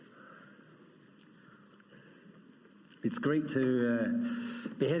It's great to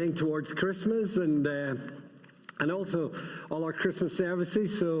be heading towards Christmas and also all our Christmas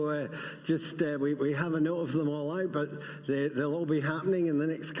services. So we have a note of them all out, but they'll all be happening in the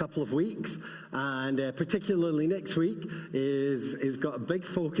next couple of weeks. And particularly next week is got a big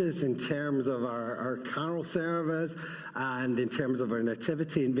focus in terms of our carol service and in terms of our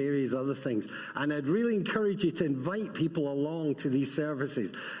nativity and various other things. And I'd really encourage you to invite people along to these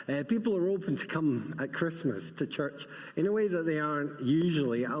services. People are open to come at Christmas to church in a way that they aren't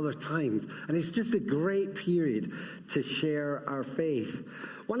usually at other times. And it's just a great period to share our faith.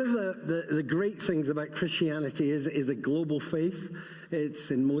 One of the great things about Christianity is a global faith.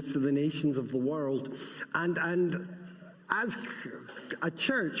 It's in most of the nations of the world. And as a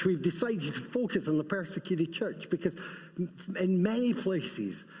church, we've decided to focus on the persecuted church because in many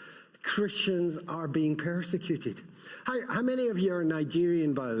places, Christians are being persecuted. How many of you are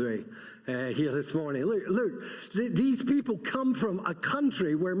Nigerian, by the way, here this morning? Look, these people come from a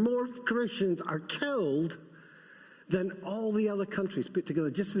country where more Christians are killed than all the other countries put together.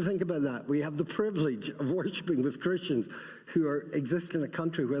 Just to think about that, we have the privilege of worshiping with Christians who exist in a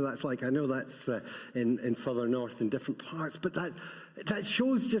country where that's like, I know that's in further north in different parts, but that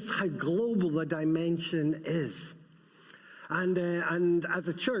shows just how global the dimension is. And as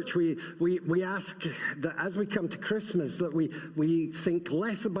a church, we ask that as we come to Christmas that we think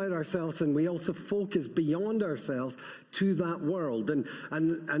less about ourselves and we also focus beyond ourselves to that world.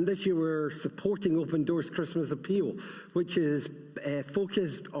 And this year we're supporting Open Doors Christmas Appeal, which is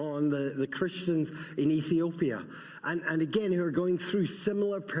focused on the Christians in Ethiopia. And again, who are going through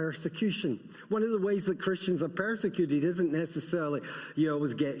similar persecution. One of the ways that Christians are persecuted isn't necessarily you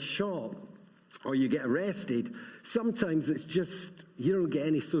always get shot or you get arrested. Sometimes it's just you don't get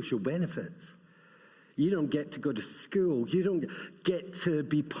any social benefits. You don't get to go to school. You don't get to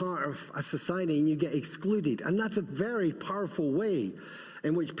be part of a society, and you get excluded. And that's a very powerful way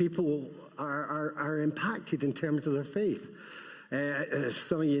in which people are impacted in terms of their faith.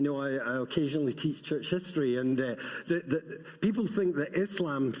 Some of you know I occasionally teach church history, and people think that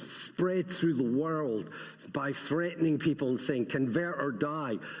Islam spread through the world by threatening people and saying, convert or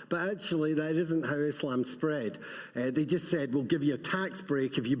die. But actually, that isn't how Islam spread. They just said, we'll give you a tax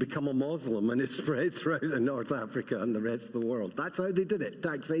break if you become a Muslim, and it spread throughout North Africa and the rest of the world. That's how they did it,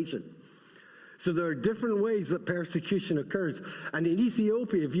 taxation. So there are different ways that persecution occurs. And in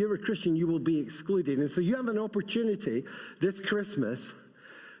Ethiopia, if you're a Christian, you will be excluded. And so you have an opportunity this Christmas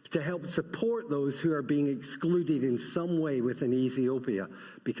to help support those who are being excluded in some way within Ethiopia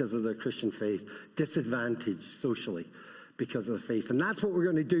because of their Christian faith, disadvantaged socially because of the faith. And that's what we're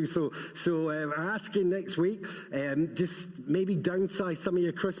going to do. So we're asking next week, just maybe downsize some of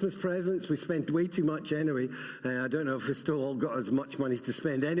your Christmas presents. We spent way too much anyway. I don't know if we've still all got as much money to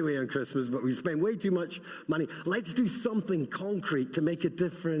spend anyway on Christmas, but we spend way too much money. Let's do something concrete to make a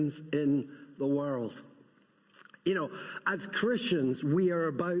difference in the world. You know, as Christians, we are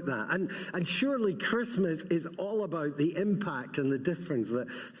about that. And surely Christmas is all about the impact and the difference that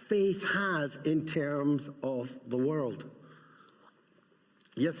faith has in terms of the world.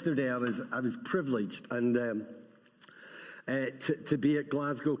 Yesterday, I was privileged and to be at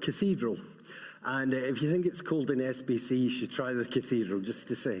Glasgow Cathedral. And if you think it's cold in SBC, you should try the cathedral, just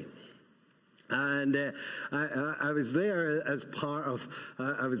to say. And I was there as part of,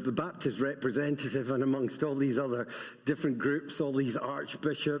 I was the Baptist representative, and amongst all these other different groups, all these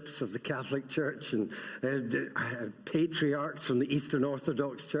archbishops of the Catholic Church and patriarchs from the Eastern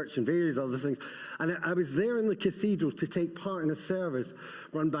Orthodox Church and various other things. And I was there in the cathedral to take part in a service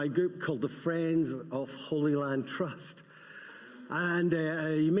run by a group called the Friends of Holy Land Trust. And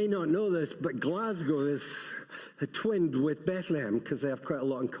you may not know this, but Glasgow is twinned with Bethlehem because they have quite a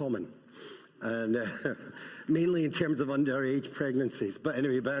lot in common. And mainly in terms of underage pregnancies. But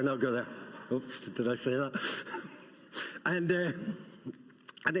anyway, you better not go there. Oops, did I say that? And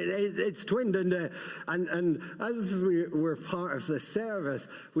it's twinned. And as we were part of the service,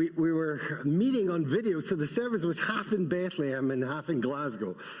 we were meeting on video. So the service was half in Bethlehem and half in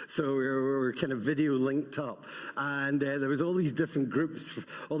Glasgow. So we were kind of video linked up. And there was all these different groups,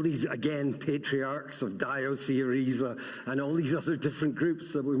 all these, again, patriarchs of diocese and all these other different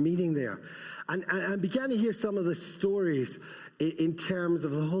groups that were meeting there. And I began to hear some of the stories in terms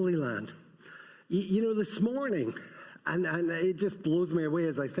of the Holy Land. You know, this morning, and it just blows me away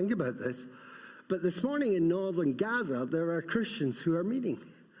as I think about this, but this morning in northern Gaza, there are Christians who are meeting.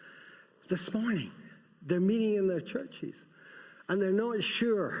 This morning, they're meeting in their churches. And they're not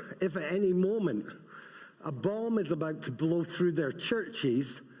sure if at any moment a bomb is about to blow through their churches,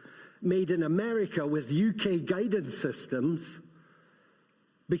 made in America with UK guidance systems,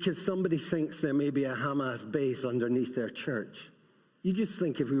 because somebody thinks there may be a Hamas base underneath their church. You just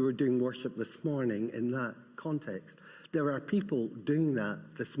think if we were doing worship this morning in that context, there are people doing that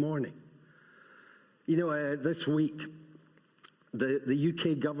this morning. You know, this week, the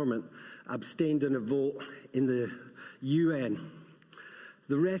UK government abstained in a vote in the UN.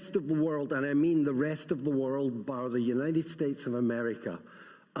 The rest of the world, and I mean the rest of the world, bar the United States of America,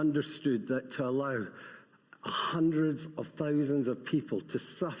 understood that to allow hundreds of thousands of people to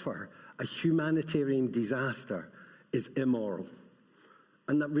suffer a humanitarian disaster is immoral.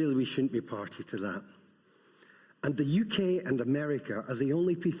 And that really we shouldn't be party to that. And the UK and America are the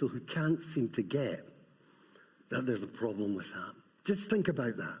only people who can't seem to get that there's a problem with that. Just think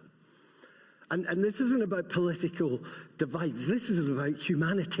about that. And this isn't about political divides. This is about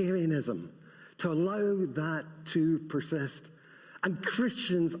humanitarianism, to allow that to persist. And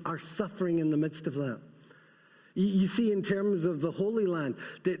Christians are suffering in the midst of that. You see, in terms of the Holy Land,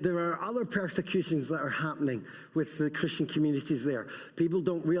 there are other persecutions that are happening with the Christian communities there. People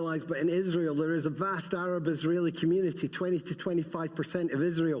don't realize, but in Israel, there is a vast Arab-Israeli community. 20 to 25% of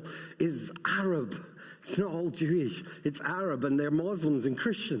Israel is Arab. It's not all Jewish. It's Arab, and they're Muslims and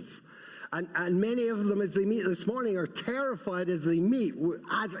Christians. And many of them, as they meet this morning, are terrified as they meet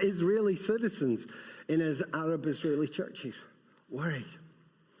as Israeli citizens in his Arab-Israeli churches. Worried.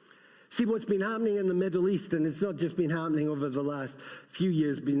 See, what's been happening in the Middle East, and it's not just been happening over the last few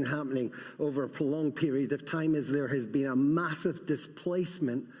years, been happening over a prolonged period of time, is there has been a massive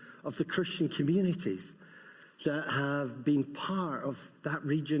displacement of the Christian communities that have been part of that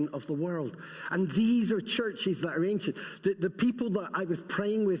region of the world. And these are churches that are ancient. The people that I was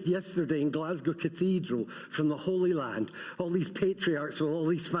praying with yesterday in Glasgow Cathedral from the Holy Land, all these patriarchs with all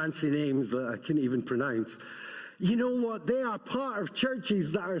these fancy names that I can't even pronounce, you know what? They are part of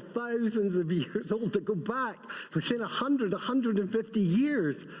churches that are thousands of years old, that go back within 100, 150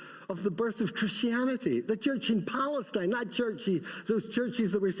 years of the birth of Christianity. The church in Palestine, those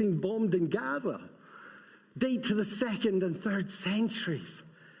churches that were seen bombed in Gaza, date to the 2nd and 3rd centuries.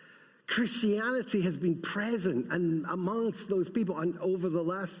 Christianity has been present and amongst those people. And over the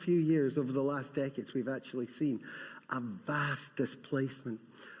last few years, over the last decades, we've actually seen a vast displacement.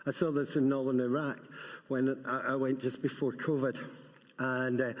 I saw this in northern Iraq when I went just before COVID.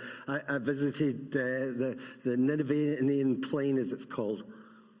 And I visited the Nineveh Plain, as it's called.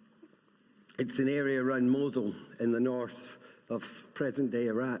 It's an area around Mosul in the north of present-day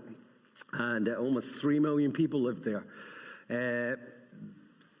Iraq. And almost 3 million people lived there.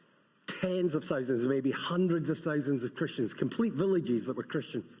 Tens of thousands, maybe hundreds of thousands of Christians, complete villages that were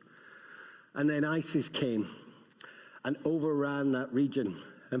Christians. And then ISIS came and overran that region.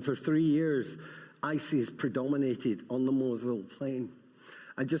 And for 3 years, ISIS predominated on the Mosul plain.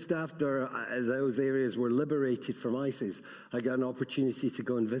 And just after, as those areas were liberated from ISIS, I got an opportunity to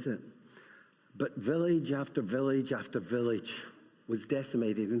go and visit. But village after village after village was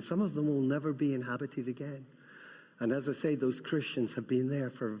decimated, and some of them will never be inhabited again. And as I say, those Christians have been there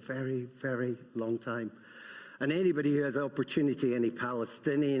for a very, very long time. And anybody who has the opportunity, any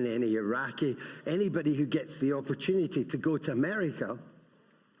Palestinian, any Iraqi, anybody who gets the opportunity to go to America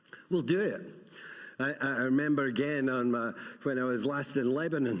will do it. I remember again when I was last in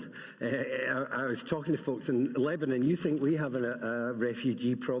Lebanon, I was talking to folks in Lebanon. You think we have a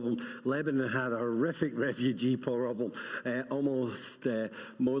refugee problem? Lebanon had a horrific refugee problem. Almost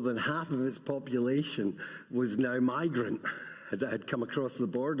more than half of its population was now migrant that had come across the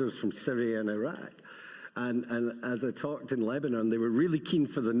borders from Syria and Iraq. And as I talked in Lebanon, they were really keen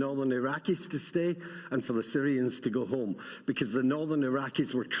for the northern Iraqis to stay and for the Syrians to go home, because the northern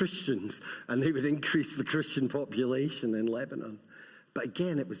Iraqis were Christians and they would increase the Christian population in Lebanon. But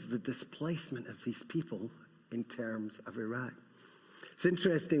again, it was the displacement of these people in terms of Iraq. It's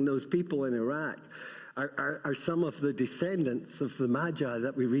interesting, those people in Iraq are some of the descendants of the Magi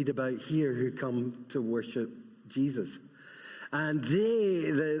that we read about here who come to worship Jesus. And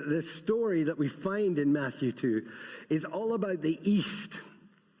the story that we find in Matthew 2 is all about the East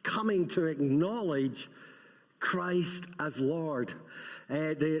coming to acknowledge Christ as Lord.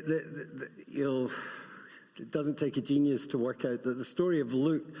 It doesn't take a genius to work out that the story of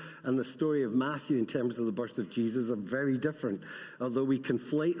Luke and the story of Matthew in terms of the birth of Jesus are very different. Although we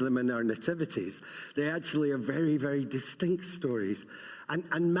conflate them in our nativities, they actually are very, very distinct stories.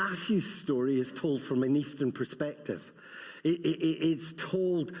 And Matthew's story is told from an Eastern perspective. It's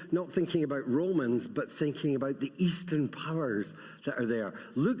told not thinking about Romans, but thinking about the Eastern powers that are there.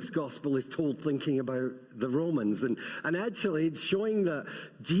 Luke's gospel is told thinking about the Romans. And actually, it's showing that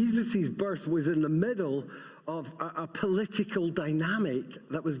Jesus' birth was in the middle of a political dynamic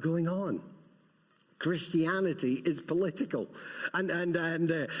that was going on. Christianity is political. And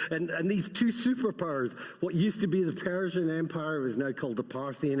these two superpowers, what used to be the Persian Empire is now called the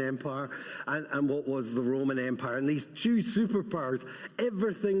Parthian Empire, and what was the Roman Empire. And these two superpowers,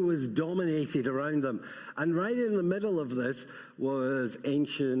 everything was dominated around them. And right in the middle of this was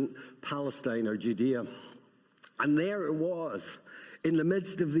ancient Palestine or Judea. And there it was, in the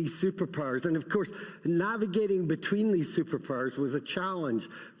midst of these superpowers. And of course, navigating between these superpowers was a challenge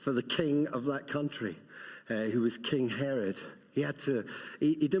for the king of that country, who was King Herod. He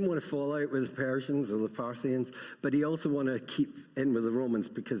didn't want to fall out with the Persians or the Parthians, but he also wanted to keep in with the Romans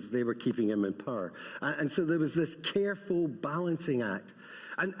because they were keeping him in power. And so there was this careful balancing act.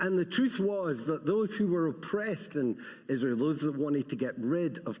 And the truth was that those who were oppressed in Israel, those that wanted to get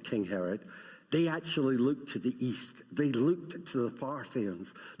rid of King Herod, they actually looked to the east. They looked to the Parthians.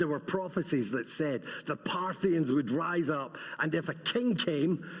 There were prophecies that said the Parthians would rise up, and if a king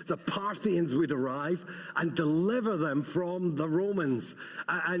came, the Parthians would arrive and deliver them from the Romans.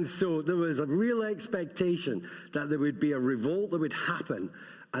 And so there was a real expectation that there would be a revolt that would happen,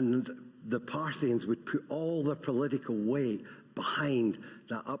 and the Parthians would put all their political weight behind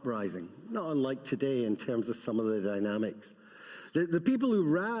that uprising. Not unlike today in terms of some of the dynamics. The people who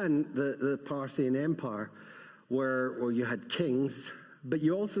ran the Parthian Empire were, you had kings, but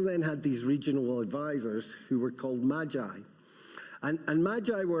you also then had these regional advisors who were called magi. And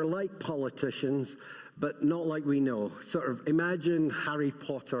magi were like politicians, but not like we know. Sort of imagine Harry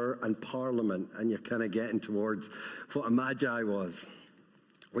Potter and Parliament, and you're kind of getting towards what a magi was.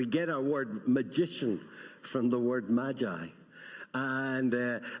 We get our word magician from the word magi. And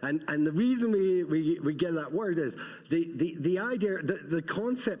the reason we get that word is the idea, the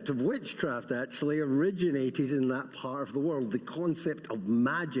concept of witchcraft actually originated in that part of the world. The concept of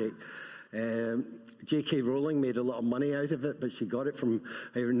magic. J.K. Rowling made a lot of money out of it, but she got it from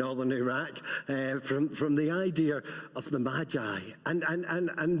northern Iraq, from the idea of the Magi.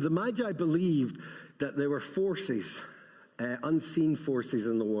 And the Magi believed that there were forces, unseen forces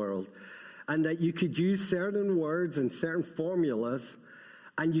in the world, and that you could use certain words and certain formulas,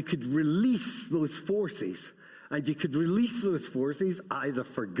 and you could release those forces. And you could release those forces either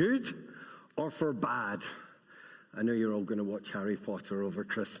for good or for bad. I know you're all going to watch Harry Potter over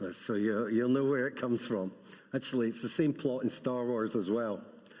Christmas, so you'll know where it comes from. Actually, it's the same plot in Star Wars as well.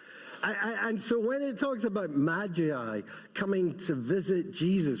 And so when it talks about magi coming to visit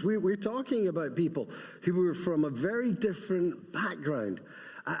Jesus, we're talking about people who were from a very different background,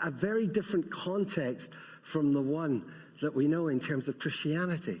 a very different context from the one that we know in terms of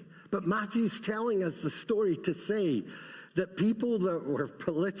Christianity. But Matthew's telling us the story to say that people that were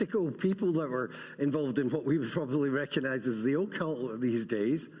political, people that were involved in what we would probably recognize as the occult these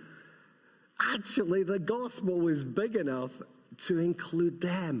days, actually the gospel was big enough to include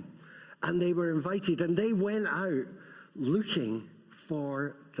them. And they were invited, and they went out looking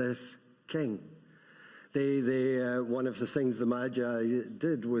for this king. One of the things the Magi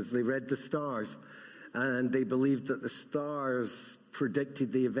did was they read the stars, and they believed that the stars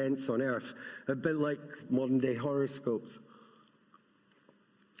predicted the events on earth, a bit like modern-day horoscopes,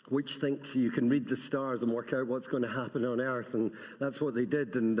 which thinks you can read the stars and work out what's going to happen on earth, and that's what they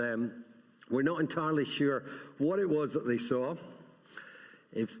did. And we're not entirely sure what it was that they saw.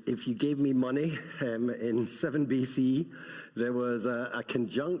 If you gave me money, in 7 BC, there was a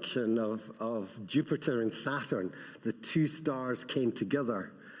conjunction of Jupiter and Saturn. The two stars came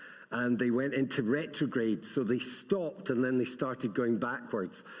together, and they went into retrograde. So they stopped, and then they started going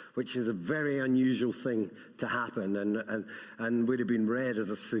backwards, which is a very unusual thing to happen, and would have been read as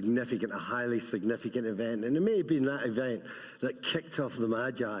a highly significant event. And it may have been that event that kicked off the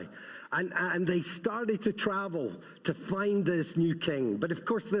Magi. And they started to travel to find this new king. But of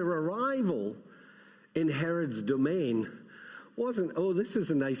course, their arrival in Herod's domain wasn't, oh, this is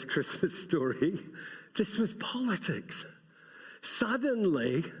a nice Christmas story. This was politics.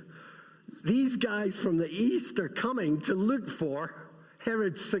 Suddenly, these guys from the east are coming to look for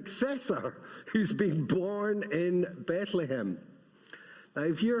Herod's successor, who's been born in Bethlehem. Now,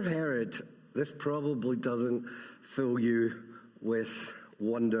 if you're Herod, this probably doesn't fill you with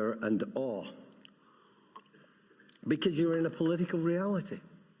wonder and awe, because you're in a political reality.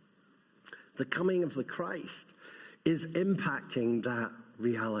 The coming of the Christ is impacting that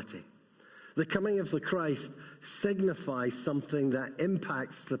reality. The coming of the Christ signifies something that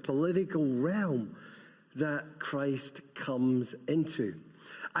impacts the political realm that Christ comes into.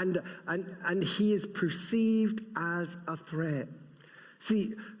 And he is perceived as a threat.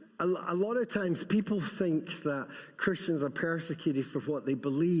 See, a lot of times people think that Christians are persecuted for what they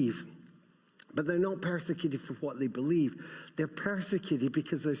believe, but they're not persecuted for what they believe. They're persecuted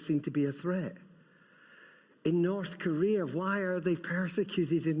because they're seen to be a threat. in North Korea. Why are they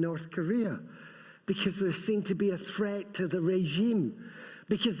persecuted in North Korea? Because they're seen to be a threat to the regime.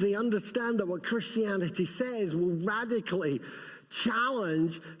 Because they understand that what Christianity says will radically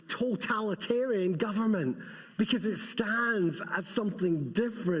challenge totalitarian government. Because it stands as something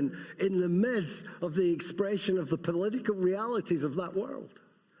different in the midst of the expression of the political realities of that world.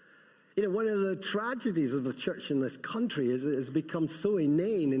 You know, one of the tragedies of the church in this country is it has become so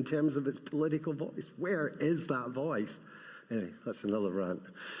inane in terms of its political voice. Where is that voice? Anyway, that's another rant.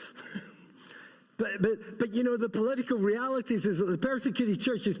 But you know, the political realities is that the persecuted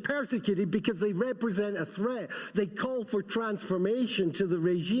church is persecuted because they represent a threat. They call for transformation to the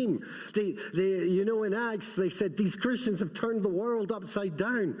regime. You know, in Acts, they said these Christians have turned the world upside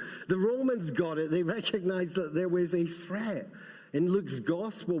down. The Romans got it. They recognized that there was a threat. In Luke's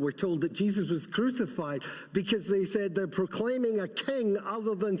gospel, we're told that Jesus was crucified because they said they're proclaiming a king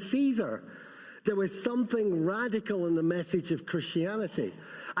other than Caesar. There was something radical in the message of Christianity.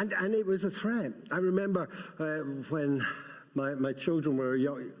 And it was a threat. I remember when my children were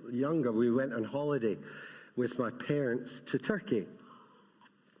younger, we went on holiday with my parents to Turkey.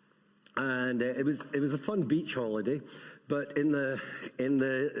 And it was a fun beach holiday. But in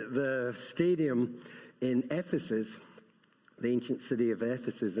the stadium in Ephesus, the ancient city of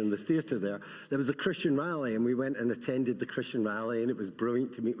Ephesus, in the theater there was a Christian rally, and we went and attended the Christian rally, and it was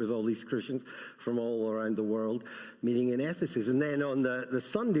brilliant to meet with all these Christians from all around the world, meeting in Ephesus. And then on the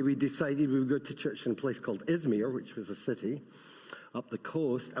Sunday, we decided we would go to church in a place called Izmir, which was a city up the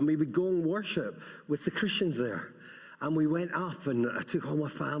coast, and we would go and worship with the Christians there. And we went up, and I took all my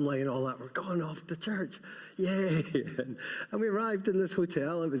family and all that. We're going off to church. Yay. And we arrived in this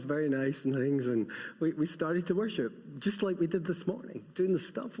hotel. It was very nice and things. And we started to worship, just like we did this morning, doing the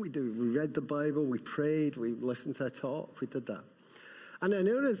stuff we do. We read the Bible. We prayed. We listened to a talk. We did that. And I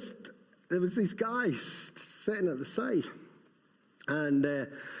noticed there was these guys sitting at the side. And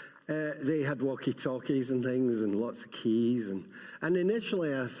they had walkie-talkies and things and lots of keys. And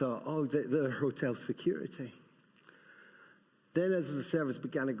initially I thought, oh, they're hotel security. Then as the service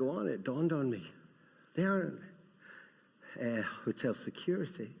began to go on, it dawned on me. They aren't hotel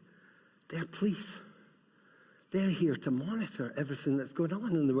security. They're police. They're here to monitor everything that's going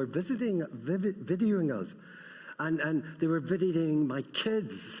on. And they were videoing us. And they were videoing my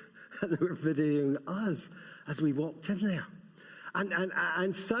kids. And they were videoing us as we walked in there.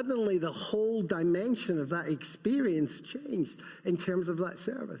 And suddenly the whole dimension of that experience changed in terms of that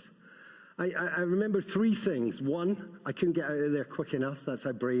service. I remember three things. One, I couldn't get out of there quick enough. That's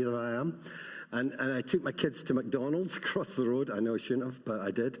how brave I am. And I took my kids to McDonald's across the road. I know I shouldn't have, but I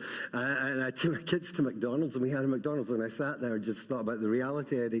did. And I took my kids to McDonald's, and we had a McDonald's. And I sat there and just thought about the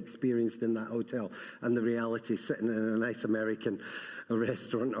reality I'd experienced in that hotel and the reality sitting in a nice American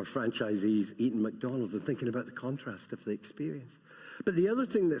restaurant or franchisees eating McDonald's and thinking about the contrast of the experience. But the other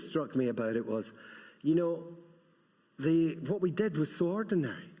thing that struck me about it was, you know, what we did was so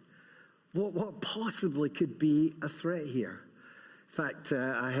ordinary. What possibly could be a threat here? In fact,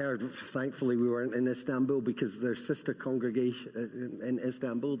 I heard, thankfully, we weren't in Istanbul because their sister congregation in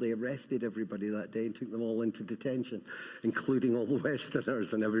Istanbul, they arrested everybody that day and took them all into detention, including all the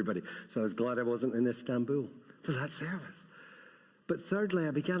Westerners and everybody. So I was glad I wasn't in Istanbul for that service. But thirdly,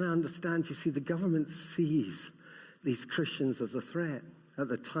 I began to understand, you see, the government sees these Christians as a threat. At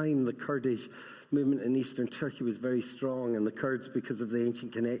the time, the Kurdish movement in eastern Turkey was very strong, and the Kurds, because of the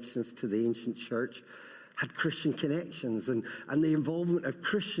ancient connections to the ancient church, had Christian connections, and the involvement of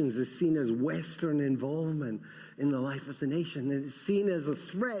Christians is seen as Western involvement in the life of the nation, and it's seen as a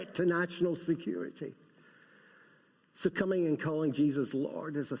threat to national security. So coming and calling Jesus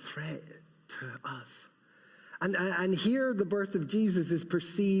Lord is a threat to us. And here the birth of Jesus is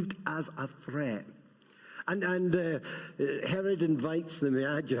perceived as a threat. And Herod invites the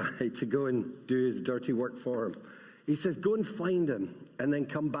Magi to go and do his dirty work for him. He says, go and find him and then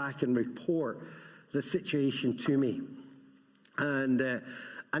come back and report the situation to me. And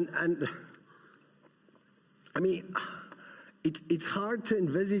I mean, it's hard to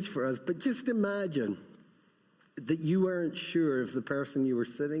envisage for us, but just imagine that you weren't sure if the person you were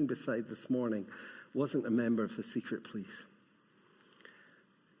sitting beside this morning wasn't a member of the secret police.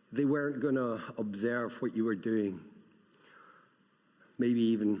 They weren't going to observe what you were doing, maybe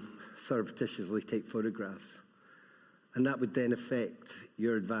even surreptitiously take photographs. And that would then affect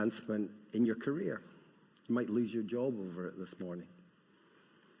your advancement in your career. You might lose your job over it this morning.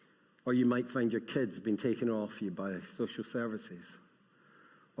 Or you might find your kids being taken off you by social services.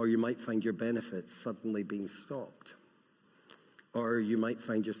 Or you might find your benefits suddenly being stopped. Or you might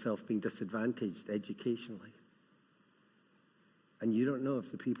find yourself being disadvantaged educationally. And you don't know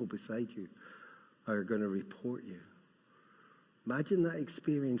if the people beside you are going to report you. Imagine that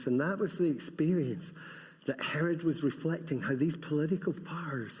experience. And that was the experience that Herod was reflecting, how these political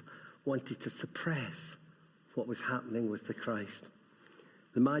powers wanted to suppress what was happening with the Christ.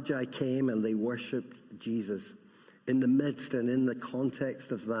 The Magi came and they worshipped Jesus in the midst and in the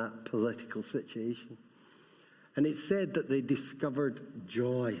context of that political situation. And it said that they discovered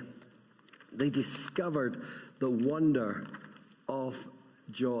joy. They discovered the wonder of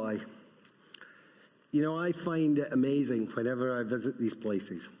joy. You know, I find it amazing whenever I visit these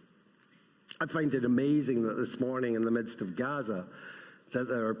places. I find it amazing that this morning in the midst of Gaza, that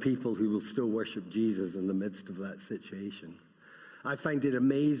there are people who will still worship Jesus in the midst of that situation. I find it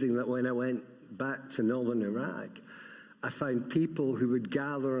amazing that when I went back to northern Iraq, I found people who would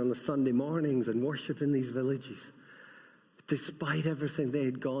gather on the Sunday mornings and worship in these villages. Despite everything they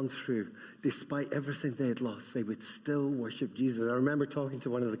had gone through, despite everything they had lost, they would still worship Jesus. I remember talking to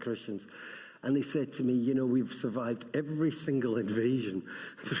one of the Christians, and they said to me, you know, we've survived every single invasion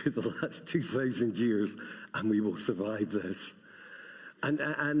through the last 2,000 years, and we will survive this. And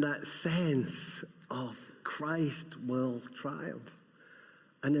that sense of Christ will triumph.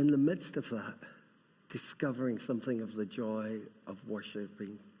 And in the midst of that, discovering something of the joy of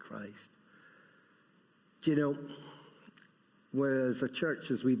worshiping Christ. Do you know, whereas a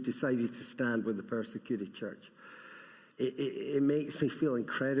church, as we've decided to stand with the persecuted church, it makes me feel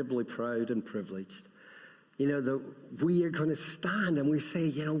incredibly proud and privileged. You know, that we are going to stand and we say,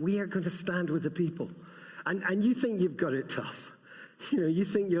 you know, we are going to stand with the people. And you think you've got it tough. You know, you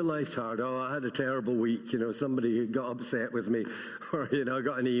think your life's hard. Oh, I had a terrible week. You know, somebody got upset with me. Or, you know, I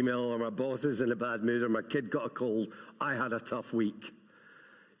got an email, or my boss is in a bad mood, or my kid got a cold. I had a tough week.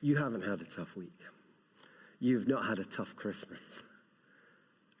 You haven't had a tough week. You've not had a tough Christmas.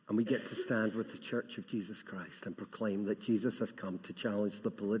 And we get to stand with the Church of Jesus Christ and proclaim that Jesus has come to challenge the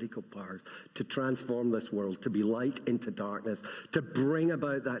political powers, to transform this world, to be light into darkness, to bring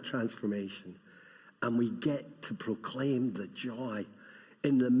about that transformation. And we get to proclaim the joy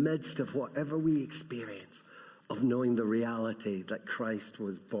in the midst of whatever we experience of knowing the reality that Christ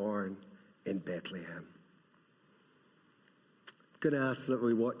was born in Bethlehem. I'm going to ask that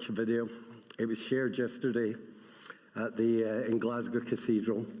we watch a video. It was shared yesterday at in Glasgow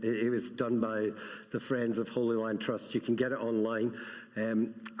Cathedral. It was done by the Friends of Holy Land Trust. You can get it online.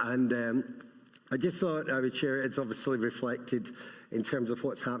 I just thought I would share it. It's obviously reflected in terms of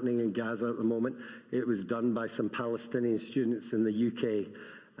what's happening in Gaza at the moment. It was done by some Palestinian students in the UK,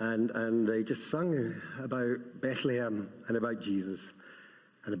 and they just sung about Bethlehem and about Jesus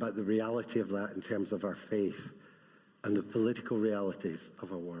and about the reality of that in terms of our faith and the political realities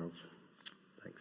of our world.